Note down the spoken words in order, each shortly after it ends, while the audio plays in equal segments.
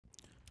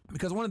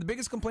Because one of the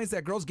biggest complaints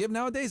that girls give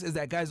nowadays is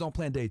that guys don't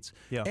plan dates.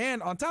 Yeah.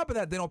 And on top of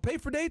that, they don't pay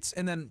for dates.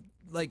 And then,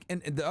 like,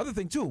 and the other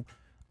thing, too,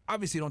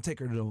 obviously don't take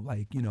her to,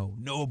 like, you know,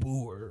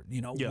 Nobu or,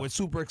 you know, a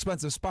super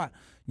expensive spot.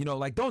 You know,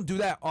 like, don't do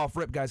that off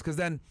rip, guys. Because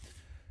then,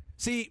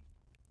 see,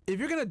 if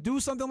you're going to do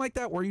something like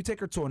that where you take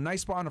her to a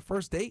nice spot on a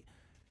first date,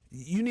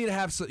 you need to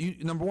have,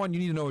 number one, you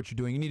need to know what you're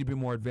doing. You need to be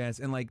more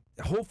advanced. And, like,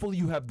 hopefully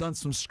you have done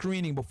some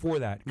screening before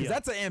that. Because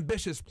that's an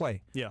ambitious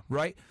play. Yeah.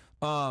 Right?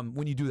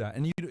 When you do that.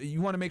 And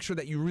you want to make sure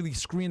that you really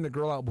screen the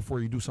girl out before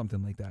you do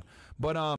something like that. But,